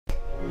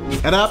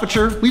At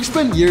Aputure, we've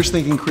spent years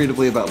thinking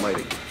creatively about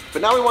lighting,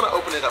 but now we want to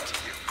open it up to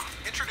you.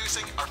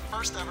 Introducing our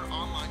first ever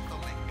online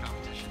filmmaking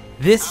competition.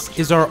 This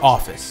is our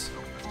office.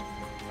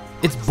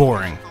 It's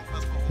boring,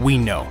 we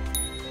know.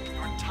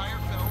 Your entire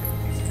film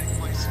needs to take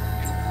place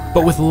in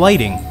But with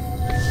lighting,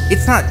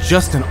 it's not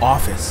just an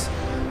office.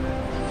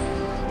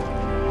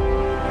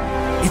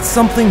 It's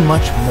something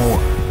much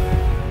more.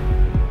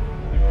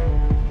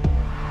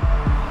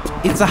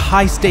 It's a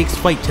high-stakes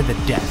fight to the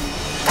death.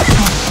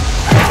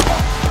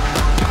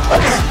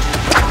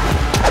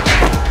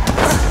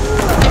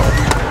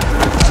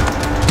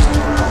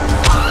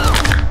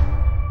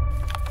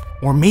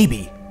 Or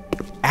maybe,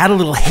 add a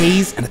little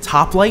haze and a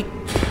top light,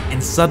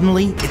 and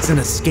suddenly it's an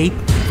escape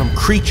from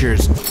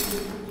creatures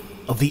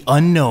of the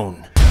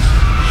unknown.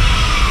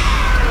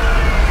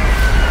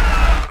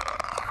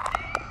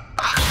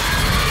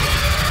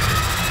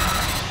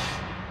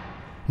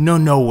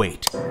 No,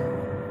 wait.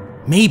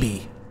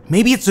 Maybe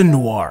it's a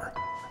noir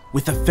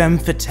with a femme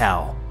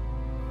fatale.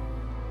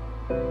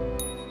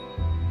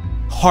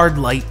 Hard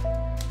light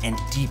and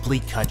deeply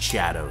cut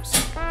shadows.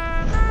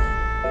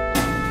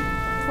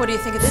 What do you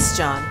think of this,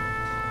 John?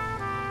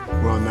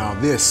 Well, now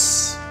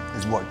this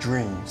is what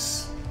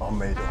dreams are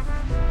made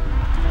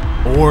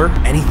of. Or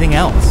anything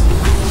else.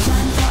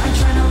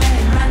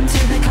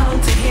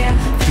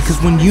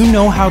 Because when you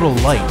know how to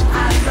light,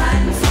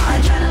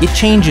 it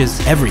changes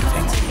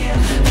everything.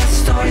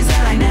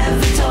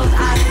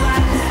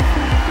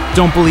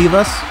 Don't believe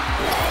us?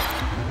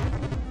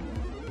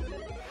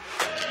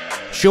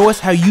 Show us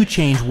how you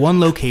change one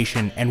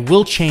location and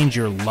we'll change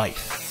your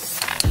life.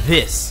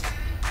 This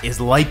is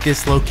Light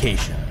This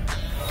Location.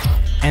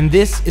 And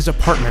this is a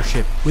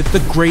partnership with the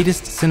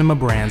greatest cinema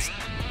brands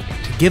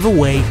to give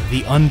away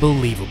the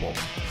unbelievable.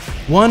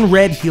 One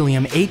RED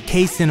HELIUM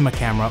 8K cinema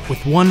camera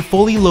with one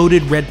fully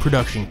loaded RED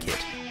production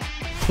kit.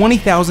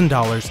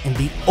 $20,000 in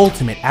the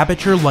ultimate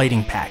Aputure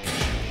lighting package.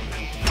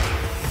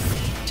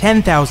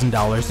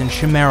 $10,000 in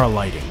Chimera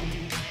lighting.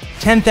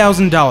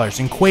 $10,000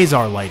 in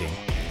Quasar lighting.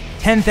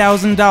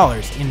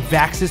 $10,000 in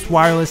Vaxis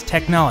wireless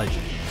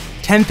technology.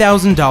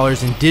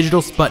 $10,000 in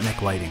digital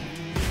Sputnik lighting.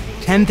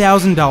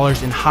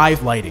 $10,000 in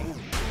Hive lighting.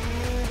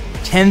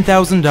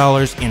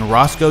 $10,000 in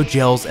Roscoe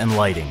gels and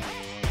lighting.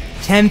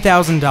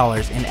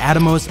 $10,000 in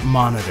Atomos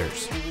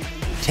monitors.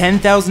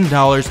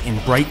 $10,000 in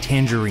Bright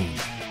Tangerine.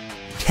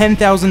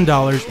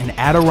 $10,000 in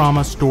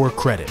Adorama store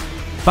credit.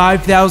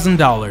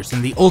 $5,000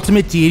 in the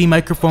ultimate Deity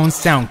microphone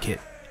sound kit,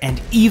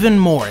 and even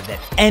more that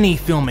any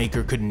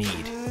filmmaker could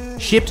need.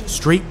 Shipped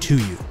straight to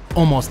you,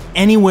 almost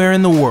anywhere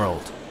in the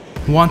world.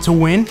 Want to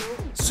win?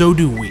 So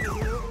do we.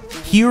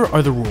 Here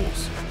are the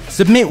rules.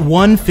 Submit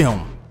one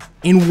film,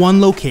 in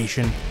one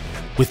location,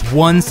 with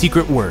one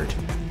secret word.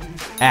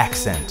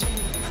 Accent.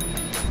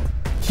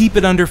 Keep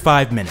it under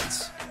 5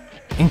 minutes.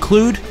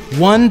 Include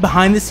one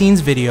behind-the-scenes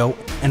video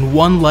and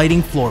one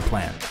lighting floor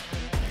plan.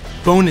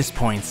 Bonus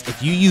points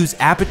if you use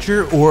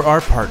Aputure or our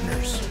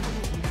partners.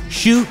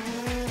 Shoot,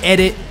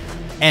 edit,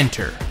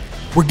 enter.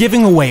 We're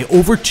giving away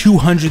over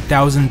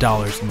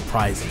 $200,000 in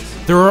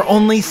prizes. There are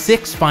only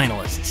 6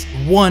 finalists,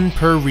 1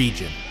 per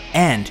region,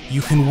 and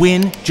you can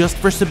win just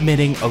for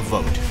submitting a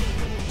vote.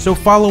 So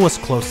follow us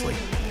closely,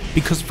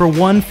 because for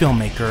one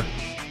filmmaker,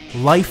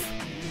 life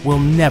will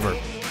never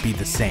be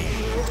the same.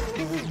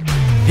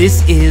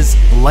 This is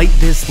Light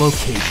This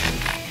Location,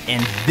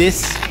 and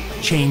this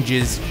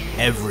changes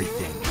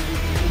everything.